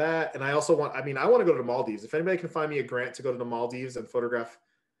 So that, and I also want to go to the Maldives. If anybody can find me a grant to go to the Maldives and photograph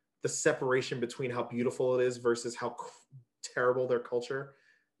the separation between how beautiful it is versus how terrible their culture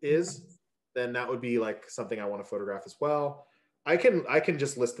is, then that would be like something I want to photograph as well. I can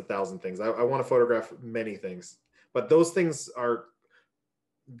just list 1,000 things. I want to photograph many things, but those things I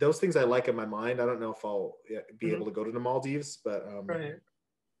like in my mind. I don't know if I'll be able to go to the Maldives, but right.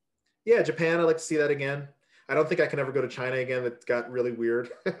 Yeah, Japan, I'd like to see that again. I don't think I can ever go to China again. It got really weird.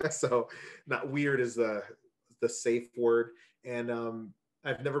 So not weird is the safe word. And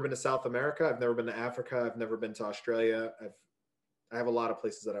I've never been to South America. I've never been to Africa. I've never been to Australia. I have a lot of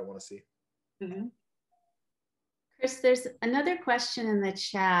places that I want to see. Kris, there's another question in the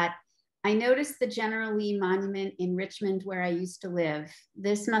chat. I noticed the General Lee Monument in Richmond, where I used to live.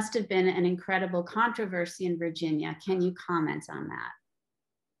 This must have been an incredible controversy in Virginia. Can you comment on that?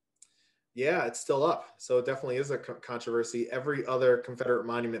 Yeah, it's still up. So it definitely is a controversy. Every other Confederate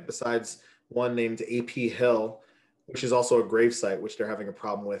monument besides one named A.P. Hill, which is also a gravesite, which they're having a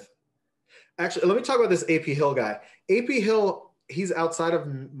problem with. Actually, let me talk about this A.P. Hill guy. A.P. Hill, he's outside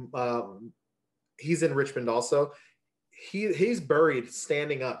of, he's in Richmond also. He's buried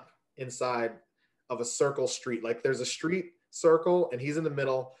standing up inside of a circle street. Like there's a street circle and he's in the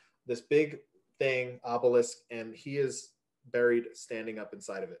middle, this big thing, obelisk, and he is buried standing up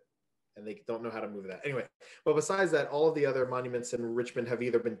inside of it. And they don't know how to move that. Anyway, but besides that, all of the other monuments in Richmond have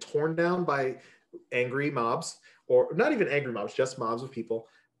either been torn down by angry mobs, or not even angry mobs, just mobs of people,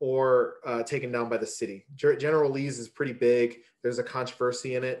 or taken down by the city. General Lee's is pretty big. There's a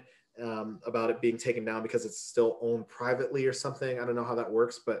controversy in it about it being taken down because it's still owned privately or something. I don't know how that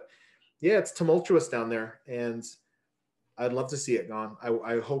works, but yeah, it's tumultuous down there, and I'd love to see it gone.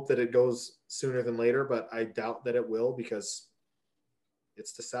 I hope that it goes sooner than later, but I doubt that it will because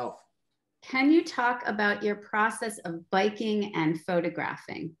it's the South. Can you talk about your process of biking and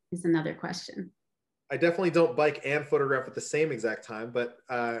photographing is another question. I definitely don't bike and photograph at the same exact time, but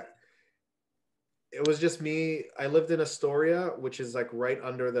it was just me. I lived in Astoria, which is like right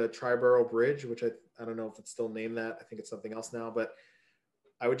under the Triborough Bridge, which I don't know if it's still named that. I think it's something else now, but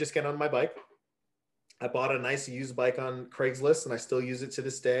I would just get on my bike. I bought a nice used bike on Craigslist and I still use it to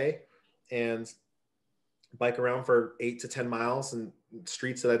this day, and bike around for 8 to 10 miles and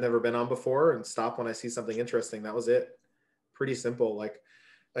streets that I've never been on before, and stop when I see something interesting. That was it. Pretty simple, like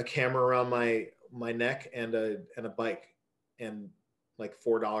a camera around my neck and a bike, and like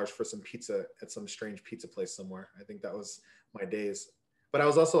 $4 for some pizza at some strange pizza place somewhere. I think that was my days. But I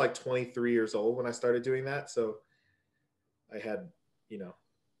was also like 23 years old when I started doing that. So I had, you know,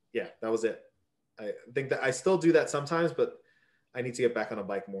 yeah, that was it. I think that I still do that sometimes, but I need to get back on a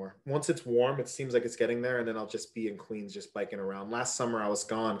bike more. Once it's warm, it seems like it's getting there, and then I'll just be in Queens just biking around. Last summer I was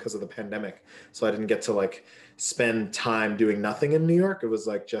gone because of the pandemic, so I didn't get to like spend time doing nothing in New York. It was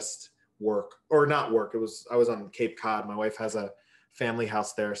like just work, or not work. I was on Cape Cod. My wife has a family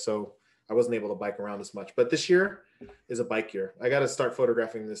house there, so I wasn't able to bike around as much. But this year is a bike year. I got to start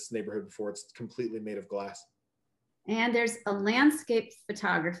photographing this neighborhood before it's completely made of glass. And there's a landscape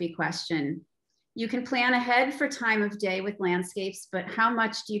photography question. You can plan ahead for time of day with landscapes, but how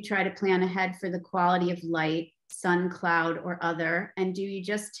much do you try to plan ahead for the quality of light, sun, cloud, or other? And do you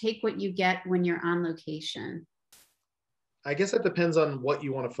just take what you get when you're on location? I guess that depends on what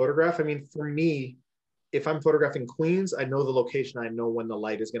you want to photograph. I mean, for me, if I'm photographing Queens, I know the location, I know when the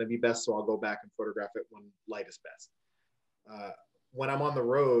light is going to be best, so I'll go back and photograph it when light is best. When I'm on the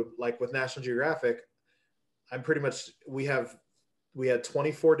road, like with National Geographic, I'm pretty much, we had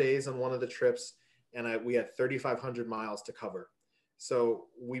 24 days on one of the trips, and we had 3,500 miles to cover. So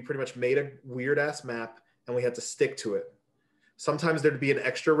we pretty much made a weird ass map, and we had to stick to it. Sometimes there'd be an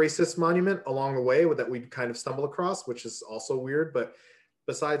extra racist monument along the way that we'd kind of stumble across, which is also weird. But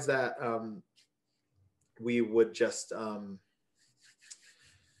besides that, we would just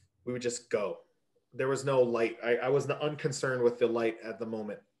go. There was no light. I was unconcerned with the light at the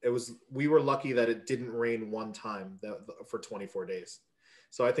moment. We were lucky that it didn't rain one time for 24 days.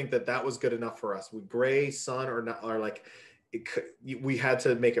 So I think that was good enough for us. With gray, sun, or not, or like, we had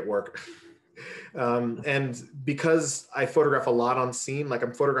to make it work. And because I photograph a lot on scene, like I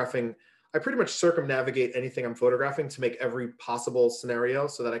pretty much circumnavigate anything I'm photographing to make every possible scenario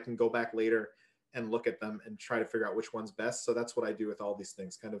so that I can go back later and look at them and try to figure out which one's best. So that's what I do with all these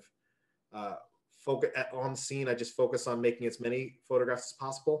things. Kind of focus on scene. I just focus on making as many photographs as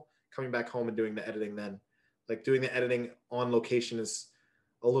possible, coming back home and doing the editing then. Like doing the editing on location is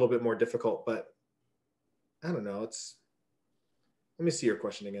a little bit more difficult, but I don't know. Let me see your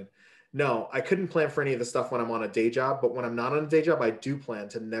question again. No, I couldn't plan for any of the stuff when I'm on a day job, but when I'm not on a day job, I do plan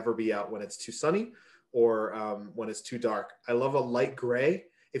to never be out when it's too sunny or when it's too dark. I love a light gray.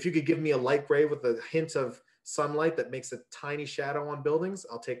 If you could give me a light gray with a hint of sunlight that makes a tiny shadow on buildings,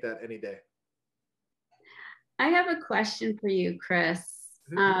 I'll take that any day. I have a question for you, Kris.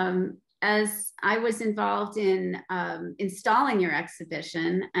 As I was involved in installing your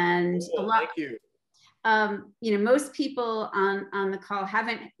exhibition, and thank you. Most people on the call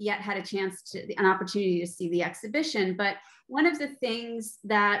haven't yet had an opportunity to see the exhibition. But one of the things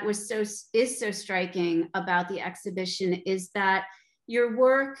that is so striking about the exhibition is that the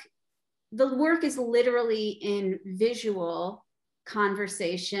work is literally in visual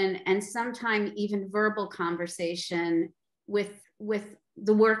conversation and sometimes even verbal conversation with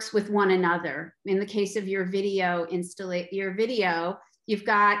the works with one another. In the case of your video, you've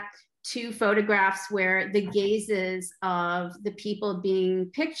got two photographs where the gazes of the people being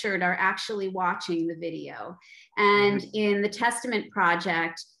pictured are actually watching the video. And in the Testament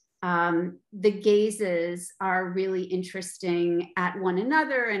project, the gazes are really interesting at one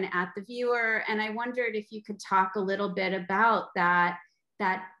another and at the viewer. And I wondered if you could talk a little bit about that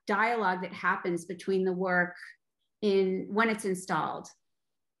dialogue that happens between the work when it's installed.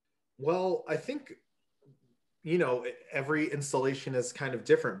 Well, I think, every installation is kind of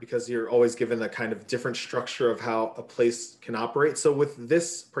different because you're always given a kind of different structure of how a place can operate. So with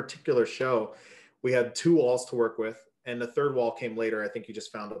this particular show, we had 2 walls to work with, and the 3rd wall came later. I think you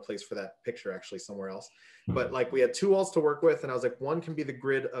just found a place for that picture actually somewhere else. But like we had 2 walls to work with, and I was like, one can be the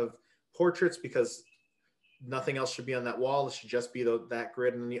grid of portraits because nothing else should be on that wall. It should just be that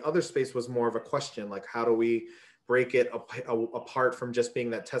grid. And the other space was more of a question, like how do we break it apart from just being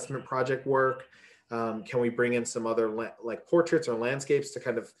that Testament project work? Can we bring in some other like portraits or landscapes to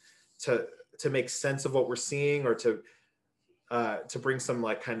kind of to make sense of what we're seeing, or to bring some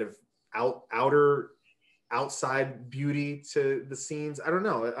like kind of outside beauty to the scenes? I don't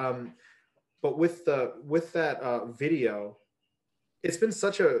know. But with that video, it's been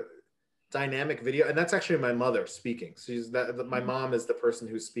such a dynamic video, and that's actually my mother speaking. My mom is the person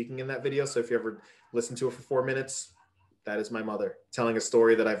who's speaking in that video. So if you ever listen to it for 4 minutes, that is my mother telling a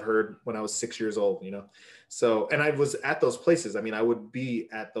story that I've heard when I was 6 years old, So, and I was at those places. I mean, I would be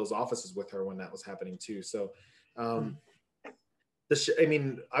at those offices with her when that was happening too. So, I'm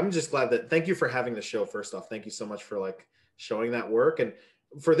just glad thank you for having the show. First off, thank you so much for like showing that work. And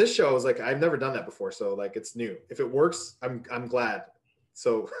for this show, I was like, I've never done that before. So like, it's new. If it works, I'm glad.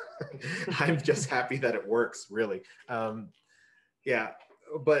 So I'm just happy that it works, really. Yeah.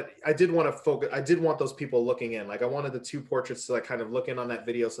 But I did want to focus. I did want those people looking in. Like I wanted the 2 portraits to like kind of look in on that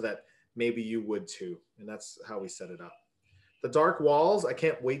video so that maybe you would too. And that's how we set it up. The dark walls, I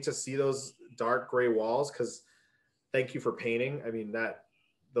can't wait to see those dark gray walls, because thank you for painting. I mean,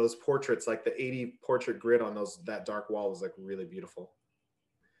 those portraits, like the 80 portrait grid on that dark wall was like really beautiful.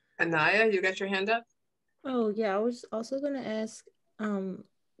 Anaya, you got your hand up? Oh yeah, I was also gonna ask,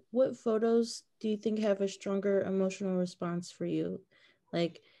 what photos do you think have a stronger emotional response for you?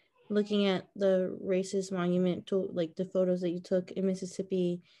 Like looking at the racist monument to like the photos that you took in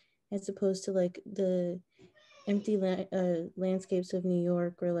Mississippi, as opposed to like the empty landscapes of New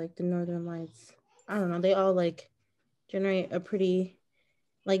York or like the Northern Lights. I don't know. They all like generate a pretty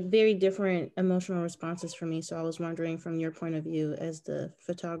like very different emotional responses for me. So I was wondering from your point of view as the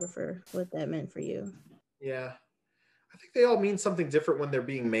photographer, what that meant for you. Yeah. I think they all mean something different when they're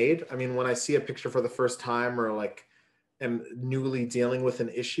being made. I mean, when I see a picture for the first time, or like am newly dealing with an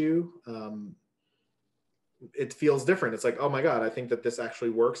issue, it feels different. It's like, oh my God, I think that this actually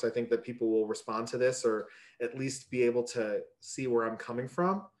works. I think that people will respond to this, or at least be able to see where I'm coming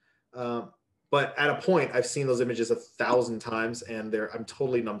from. But at a point, I've seen those images 1,000 times, and I'm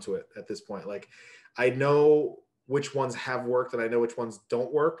totally numb to it at this point. Like, I know which ones have worked and I know which ones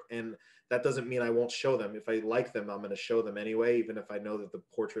don't work. And that doesn't mean I won't show them. If I like them, I'm going to show them anyway, even if I know that the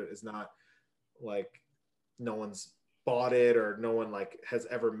portrait is not like, no one's bought it or no one like has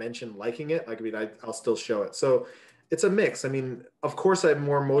ever mentioned liking it. Like, I mean, I'll still show it. So it's a mix. I mean, of course I'm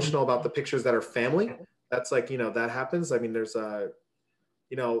more emotional about the pictures that are family. That's like, that happens. I mean, there's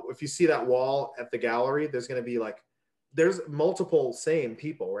if you see that wall at the gallery, there's multiple same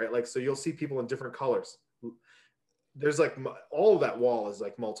people, right? Like, so you'll see people in different colors. There's like, all of that wall is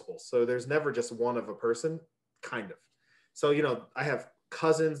like multiple. So there's never just one of a person, kind of. So, I have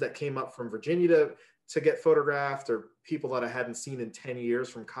cousins that came up from Virginia to get photographed, or people that I hadn't seen in 10 years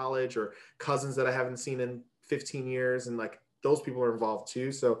from college, or cousins that I haven't seen in 15 years. And like, those people are involved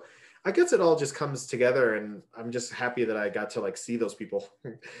too. So I guess it all just comes together, and I'm just happy that I got to like see those people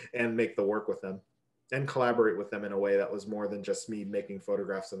and make the work with them and collaborate with them in a way that was more than just me making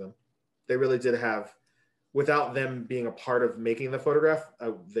photographs of them. They really did have, without them being a part of making the photograph,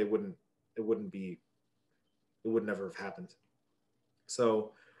 it would never have happened.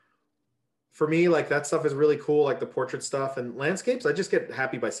 So for me, like, that stuff is really cool, like the portrait stuff and landscapes. I just get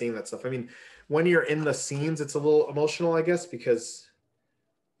happy by seeing that stuff. I mean, when you're in the scenes, it's a little emotional, I guess, because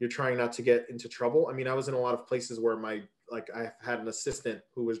you're trying not to get into trouble. I mean, I was in a lot of places where I had an assistant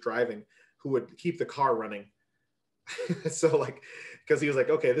who was driving, who would keep the car running. So like, because he was like,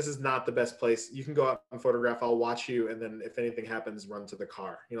 okay, this is not the best place. You can go out and photograph. I'll watch you. And then if anything happens, run to the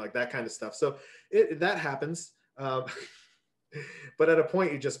car, like that kind of stuff. So that happens. But at a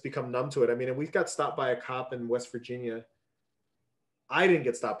point, you just become numb to it. I mean, and we got stopped by a cop in West Virginia. I didn't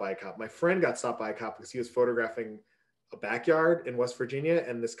get stopped by a cop. My friend got stopped by a cop because he was photographing a backyard in West Virginia.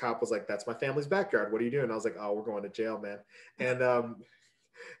 And this cop was like, that's my family's backyard. What are you doing? I was like, oh, we're going to jail, man. And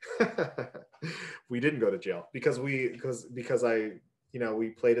we didn't go to jail because we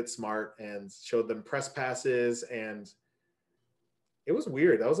played it smart and showed them press passes. And it was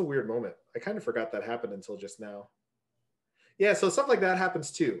weird. That was a weird moment. I kind of forgot that happened until just now. Yeah, so stuff like that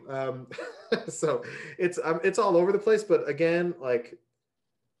happens too. So it's all over the place. But again, like,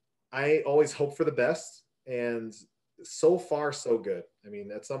 I always hope for the best, and so far so good. I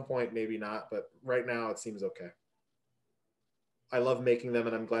mean, at some point maybe not, but right now it seems okay. I love making them,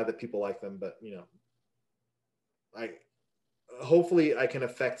 and I'm glad that people like them. But hopefully I can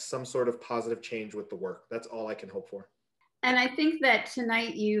affect some sort of positive change with the work. That's all I can hope for. And I think that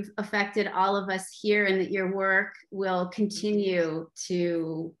tonight you've affected all of us here, and that your work will continue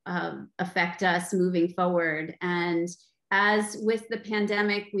to affect us moving forward. And as with the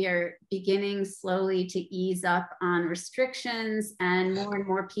pandemic, we are beginning slowly to ease up on restrictions, and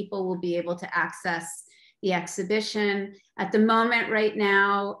more people will be able to access the exhibition. At the moment right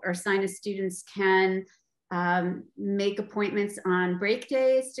now, Ursinus students can make appointments on break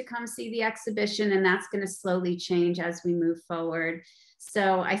days to come see the exhibition, and that's going to slowly change as we move forward.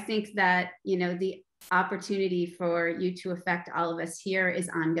 So I think that, the opportunity for you to affect all of us here is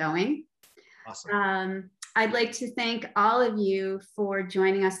ongoing. Awesome. I'd like to thank all of you for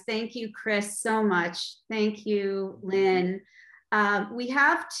joining us. Thank you, Kris, so much. Thank you, Lynne. We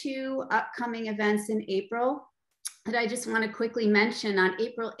have 2 upcoming events in April that I just want to quickly mention. On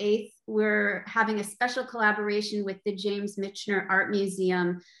April 8th, we're having a special collaboration with the James Michener Art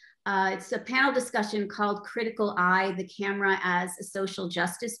Museum. It's a panel discussion called Critical Eye, the Camera as a Social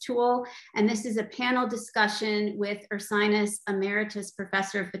Justice Tool. And this is a panel discussion with Ursinus Emeritus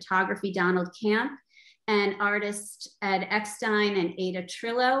Professor of Photography, Donald Camp, and artists Ed Eckstein and Ada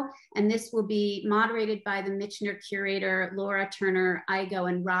Trillo. And this will be moderated by the Michener curator, Laura Turner Igo,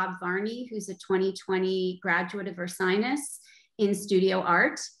 and Rob Varney, who's a 2020 graduate of Ursinus. in studio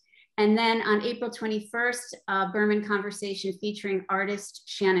art. And then on April 21st, a Berman conversation featuring artist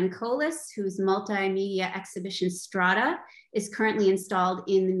Shannon Colas, whose multimedia exhibition Strata is currently installed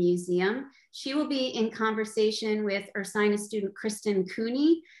in the museum. She will be in conversation with Ursinus student Kristen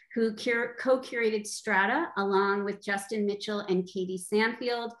Cooney, who co-curated Strata along with Justin Mitchell and Katie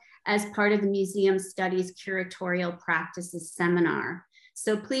Sanfield as part of the Museum Studies Curatorial Practices Seminar.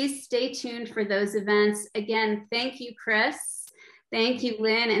 So please stay tuned for those events. Again, thank you, Kris. Thank you,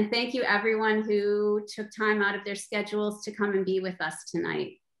 Lynn, and thank you everyone who took time out of their schedules to come and be with us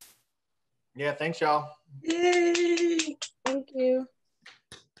tonight. Yeah, thanks, y'all. Yay! Thank you.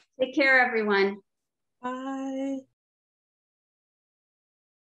 Take care, everyone. Bye.